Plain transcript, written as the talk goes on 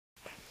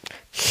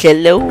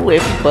Hello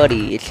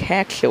everybody, it's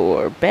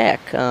Hacksaw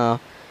back.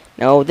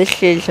 No,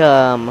 this is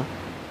not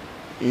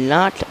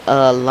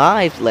a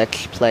live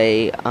let's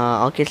play.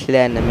 I'll get to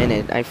that in a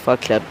minute. I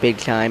fucked up big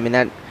time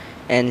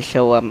and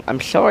so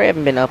I'm sorry I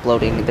haven't been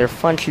uploading. They're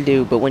fun to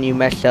do, but when you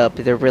mess up,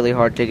 they're really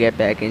hard to get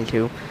back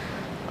into.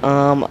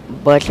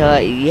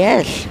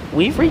 Yes,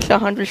 we've reached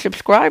 100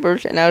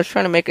 subscribers, and I was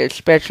trying to make a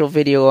special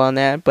video on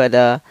that,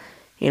 but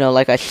you know,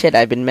 like I said,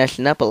 I've been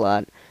messing up a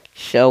lot.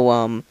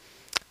 So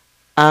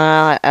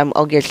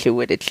I'll get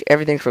to it.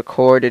 Everything's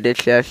recorded.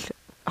 It's just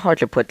hard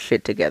to put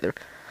shit together.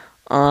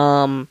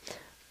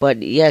 But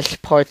yes,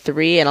 part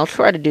 3, and I'll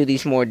try to do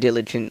these more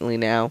diligently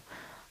now.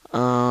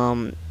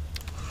 Oh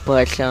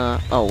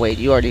wait,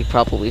 you already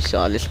probably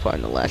saw this part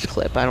in the last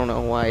clip. I don't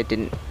know why it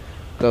didn't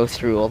go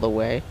through all the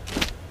way.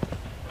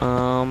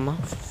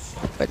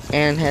 But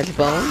Anne has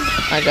bones.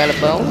 I got a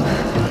bone.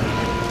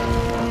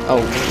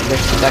 Oh,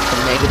 there's got some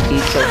mega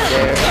piece over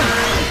there. I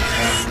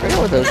forget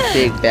what those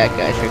big bad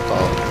guys are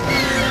called.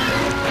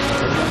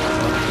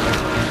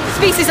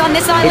 Species on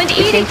this island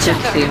eat each other.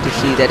 It's interesting to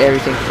see that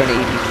everything's trying to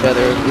eat each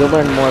other. You'll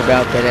learn more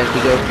about that as we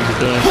go through the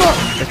game,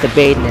 with the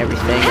bait and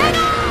everything.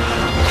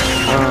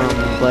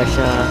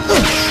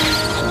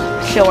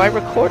 So I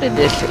recorded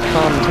this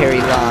commentary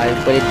live,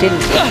 but it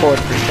didn't record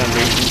for some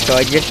reason, so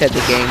I just had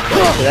the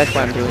gameplay, so that's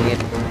why I'm doing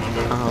it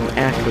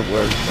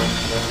afterwards.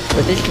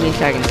 But this means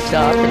I can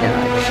stop and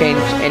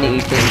change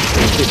anything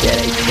stupid that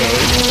I say.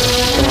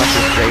 So watch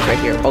this straight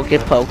right here. Oh,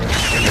 get poked.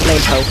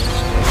 Flame poke.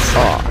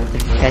 Aw,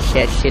 catch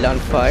that shit on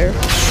fire.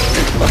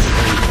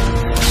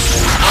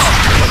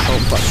 Oh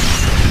fuck.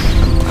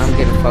 I'm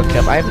getting fucked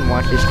up. I haven't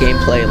watched this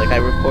gameplay, like I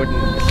recorded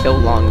so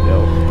long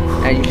ago.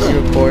 I used to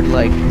record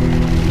like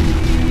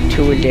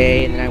 2 a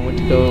day, and then I went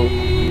to go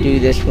do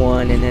this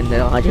one, and then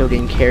the audio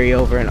didn't carry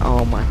over, and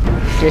oh my,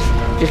 just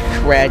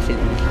tragedy.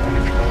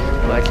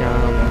 But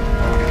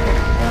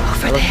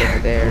over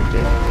there.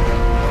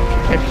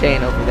 Just kept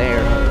saying over there.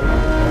 I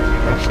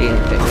don't see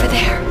anything. Over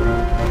there.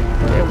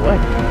 Yeah, what?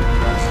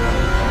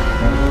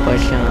 But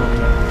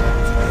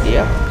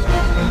yeah.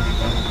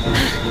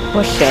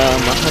 But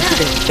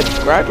 100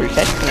 subscribers,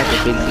 that's kind of a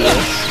big deal.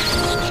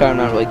 Sorry, I'm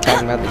not really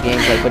talking about the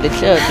gameplay, but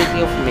it's a big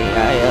deal for me.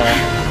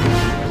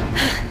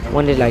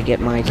 When did I get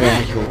my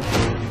actual?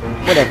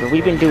 Whatever,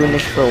 we've been doing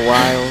this for a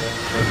while,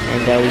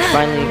 and we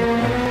finally,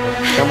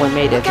 someone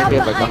made it. I think we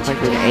have like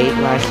 108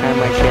 last time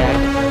I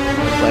checked,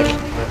 but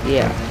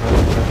yeah,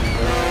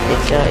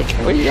 it's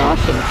pretty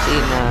awesome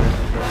seeing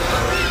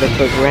the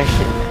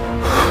progression.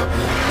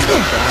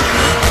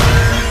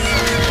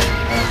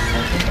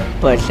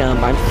 But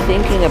I'm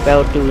thinking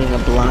about doing a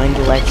blind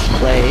let's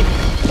play,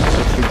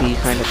 which would be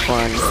kind of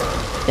fun.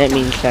 That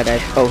means that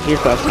oh, here's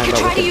what I was talking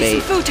about with the bait.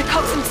 We could try to use some food to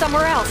coax them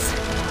somewhere else.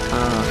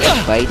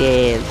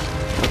 Excited.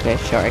 Okay,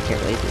 sorry, I can't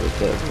really do it.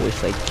 The voice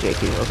like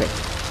JQ. Okay.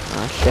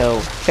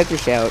 So check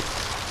this out.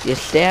 You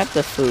stab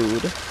the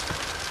food,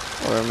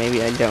 or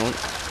maybe I don't.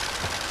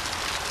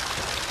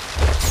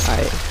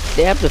 I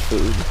stab the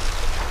food.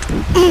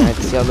 I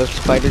see all those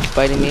spiders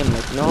biting me. I'm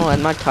like, no,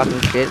 I'm not talking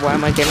shit. Why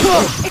am I getting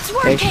this? It's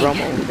working. There's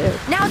Rome over there.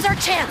 Now's our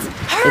chance.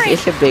 Hurry!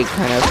 It's a big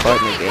kind of part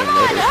in the game. Come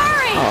on,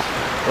 hurry! Oh,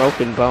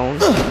 broken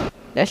bones.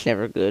 That's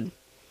never good.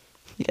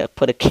 You gotta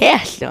put a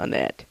cast on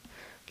that.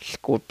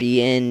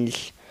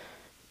 Scorpions.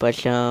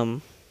 But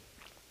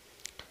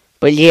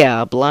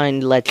yeah, a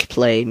blind let's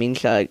play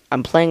means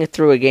I'm playing it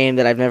through a game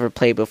that I've never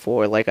played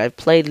before. Like, I've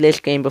played this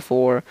game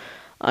before.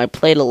 I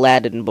played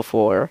Aladdin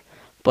before.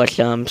 But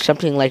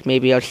something like,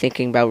 maybe I was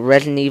thinking about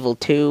Resident Evil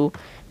 2,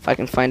 if I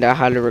can find out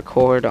how to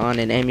record on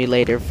an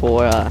emulator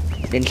for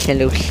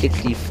Nintendo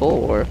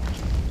 64,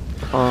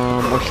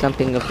 or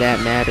something of that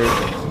matter.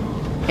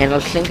 And I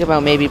was thinking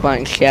about maybe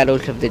buying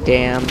Shadows of the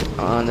Damned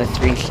on the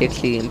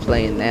 360 and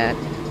playing that.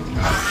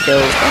 So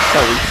that's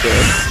always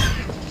good.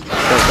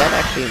 So that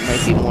actually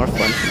might be more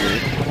fun for me.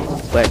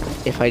 But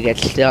if I get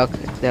stuck,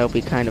 that'll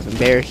be kind of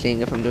embarrassing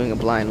if I'm doing a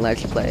blind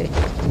let's play.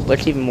 But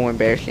it's even more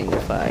embarrassing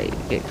if I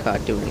get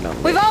caught doing it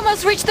on We've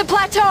almost reached the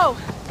plateau.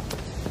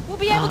 We'll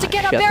be able to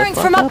get our bearings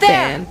from up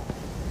there. Man.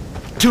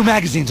 2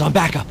 magazines on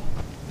backup.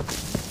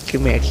 2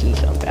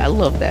 magazines on backup. I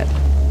love that.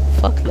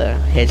 Fuck the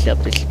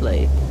heads-up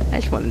display. I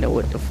just want to know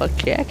what the fuck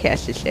Jack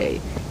has to say,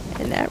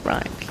 and that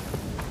rhymes.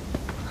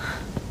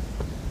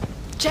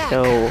 Jack,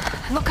 so,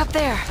 look up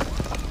there.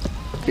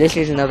 This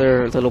is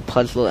another little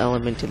puzzle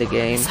element to the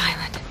game.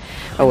 Silent.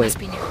 Oh wait,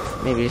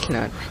 maybe it's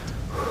not.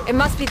 It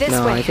must be this way.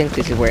 No, I think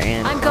this is where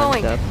Anne I'm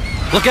going. up.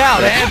 Look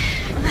out, Anne!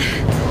 You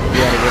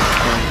gotta get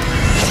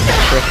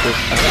this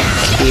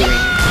steering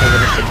over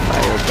the ship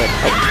fire, but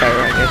fire,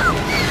 I guess.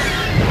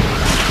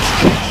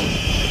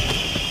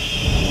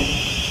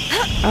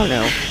 I don't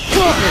know.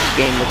 This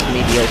game looks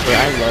mediocre.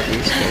 I love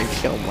this game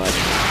so much.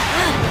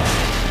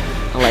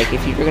 Like,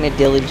 if you're gonna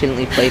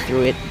diligently play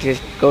through it,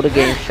 just go to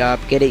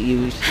GameStop, get it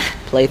used,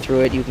 play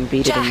through it. You can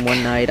beat it in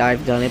one night.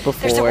 I've done it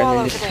before, and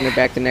then just turn it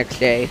back the next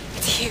day.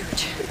 It's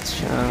huge.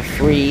 It's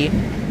free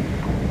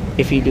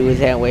if you do it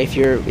that way. If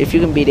you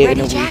can beat it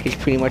in a week, it's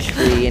pretty much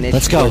free, and it's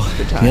Let's go. worth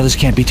the time. The others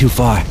can't be too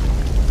far.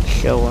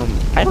 So,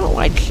 I don't know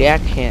why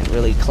Jack can't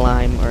really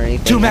climb or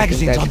anything. Two I think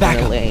magazines that's on kinda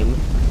backup. lame.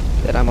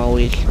 That I'm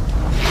always having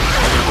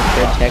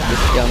to protect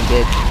this young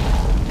bitch.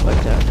 But,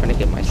 trying to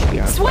get my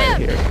spear on fire Swim!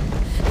 here.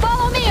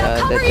 Follow me, I'll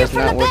cover That you does from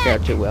not the work back.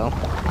 out too well.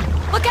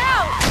 Look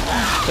out!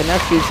 But now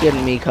she's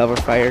getting me cover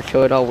fire,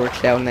 so it all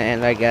works out in the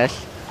end, I guess.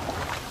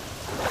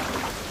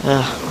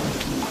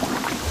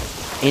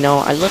 You know,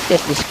 I looked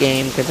at this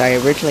game because I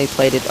originally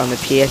played it on the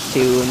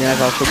PS2, and then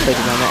I've also played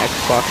it on the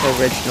Xbox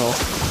original.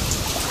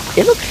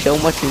 It looks so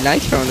much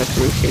nicer on the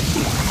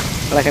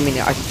 360. Like, I mean,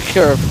 I'm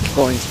sure it's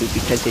going to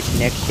because it's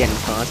next-gen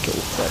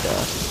console, but,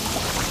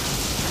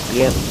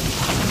 yep.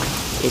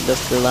 It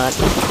looks a lot.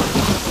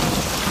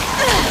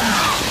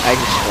 I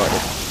just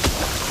farted.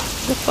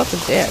 What the fuck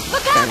is that?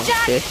 Look out,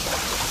 Jack! Fish.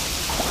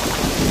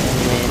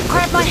 And then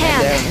Grab my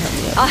hand.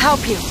 I'll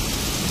help you.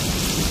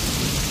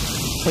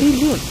 What are you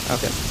doing?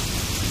 Okay.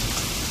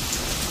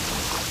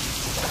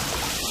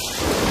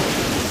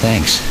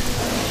 Thanks.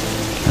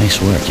 Nice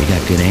work. You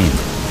got good aim.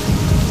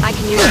 I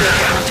can usually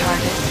hit my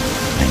target.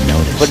 I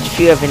noticed. But if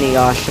you have any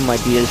awesome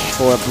ideas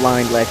for a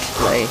blind Let's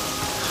Play,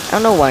 I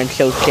don't know why I'm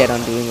so set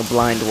on doing a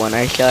blind one.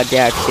 I saw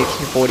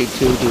Jack6042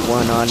 do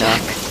one on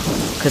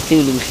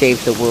Cthulhu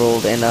Saves the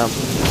World, and I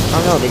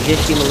don't know, they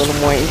just seem a little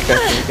more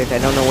interesting because I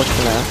don't know what's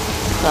gonna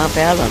pop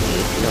out on me,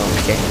 if you know what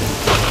I'm saying.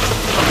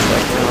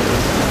 But,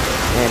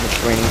 and it's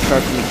raining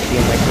sharp, you can see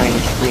on my tiny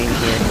screen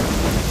here.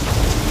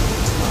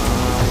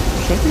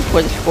 I think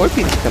before the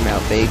scorpions come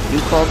out, they do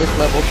call this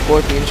level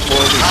Scorpions for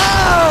a reason.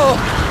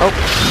 Oh!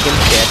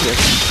 Getting stabbed here.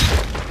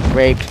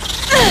 Raped.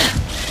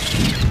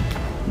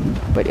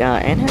 But yeah,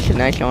 Anne has a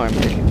nice arm,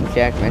 as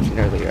Jack mentioned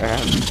earlier.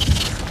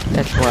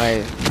 That's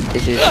why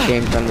this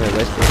game's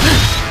unrealistic.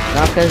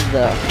 Not because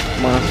the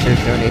monsters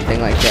or anything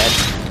like that.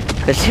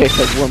 Because there's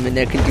a woman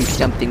that can do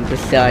something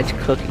besides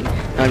cooking. No,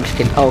 I'm just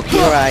kidding. Oh,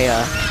 here I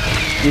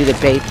do the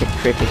bait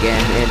trick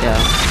again, and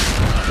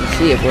you can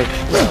see it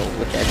works well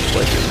with that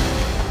scorpion.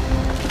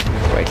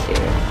 Right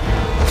there.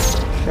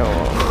 So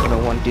I'm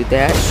gonna want to do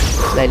that.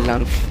 Let it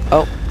on.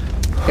 Oh,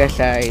 guess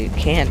I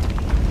can't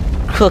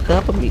cook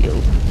up a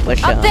meal.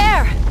 But Up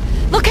there!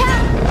 Look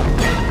out!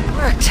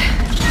 Worked.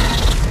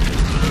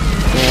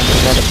 And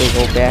another big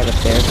old bag up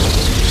there.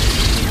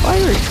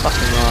 Fire is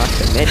fucking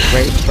awesome. It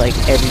breaks like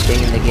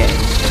everything in the game,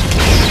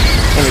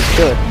 and it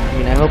should. I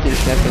mean, I hope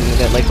there's nothing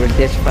that like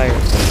resists fire.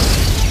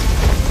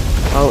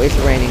 Oh, it's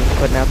raining,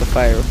 putting out the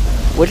fire,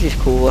 which is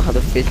cool. How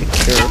the physics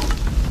sure.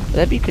 Would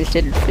that be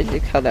considered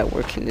physics? How that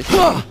works in this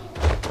game?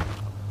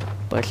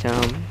 But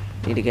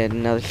need to get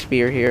another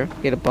spear here.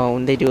 Get a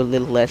bone. They do a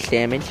little less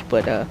damage,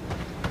 but I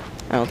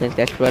don't think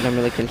that's what I'm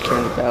really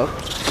concerned about.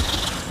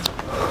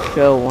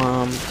 So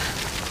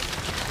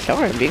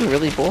sorry, I'm being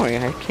really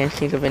boring. I can't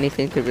think of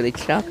anything to really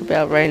talk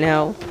about right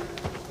now,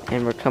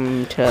 and we're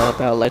coming to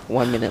about like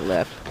 1 minute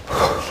left.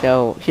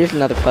 So here's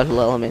another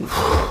puzzle element.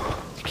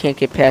 You can't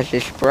get past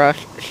this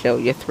brush, so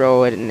you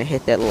throw it and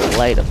hit that little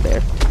light up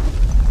there.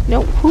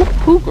 No,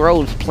 who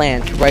grows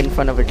plants right in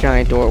front of a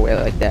giant doorway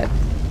like that?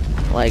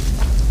 Like,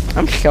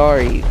 I'm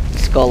sorry,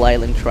 Skull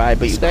Island tribe,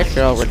 but you guys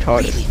are all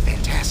retarded. Really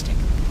fantastic.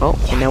 Oh,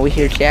 and now we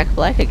hear Jack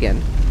Black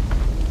again.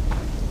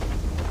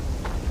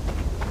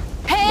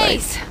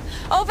 Haze!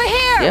 Over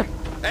here! Yep,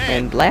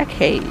 and Black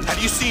Haze.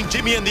 Have you seen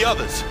Jimmy and the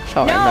others?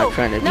 Sorry, No, I'm not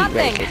trying to be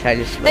nothing. racist. I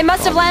just They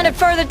must have landed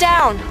further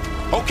down.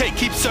 Okay,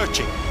 keep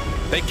searching.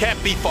 They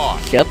can't be far.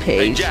 Yep,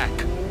 Hey, Haze. Jack,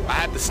 I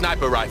have the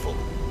sniper rifle.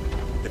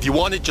 If you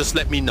want it, just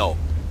let me know.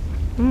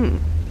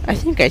 I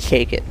think I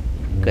take it,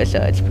 because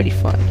it's pretty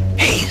fun.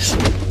 Haze!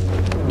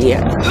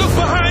 Yeah, Look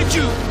behind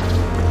you!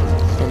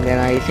 and then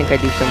I think I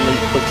do some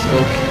really quick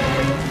scopes.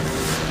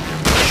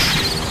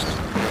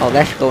 Oh,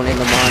 that's going in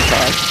the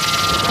montage.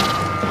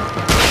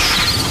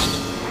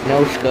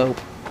 No scope.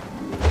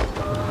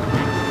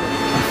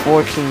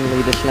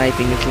 Unfortunately, the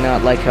sniping is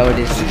not like how it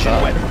is in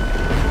COD.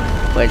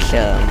 But,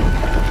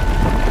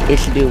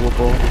 it's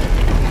doable.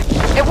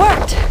 It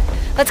worked.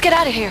 Let's get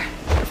out of here.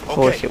 Of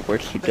course it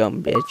works, you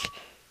dumb bitch.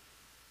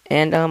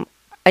 And,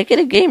 I get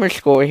a gamer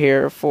score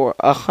here for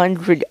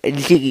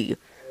 100Z.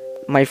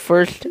 My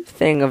first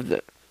thing of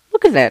the...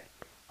 Look at that.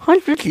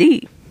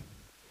 100Z.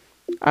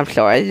 I'm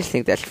sorry, I just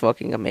think that's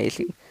fucking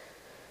amazing.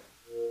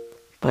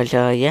 But,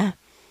 yeah.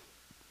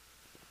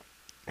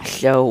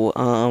 So,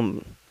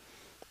 I'm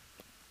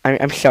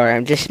sorry,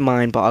 I'm just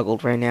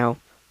mind-boggled right now.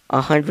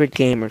 100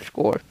 gamer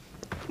score.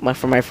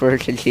 For my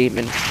first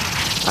achievement.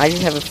 I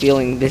just have a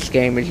feeling this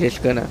game is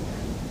just gonna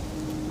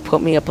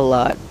put me up a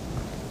lot.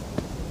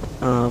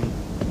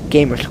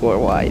 Gamer score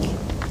wise.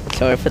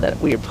 Sorry for that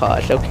weird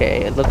pause.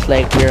 Okay, it looks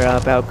like we're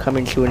about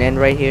coming to an end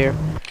right here.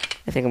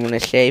 I think I'm gonna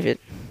save it.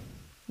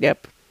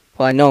 Yep.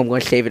 Well, I know I'm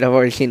gonna save it. I've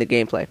already seen the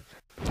gameplay.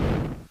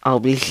 I'll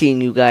be seeing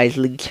you guys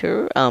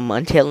later.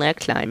 Until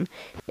next time,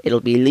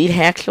 it'll be Lead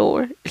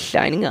Hacksaw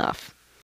signing off.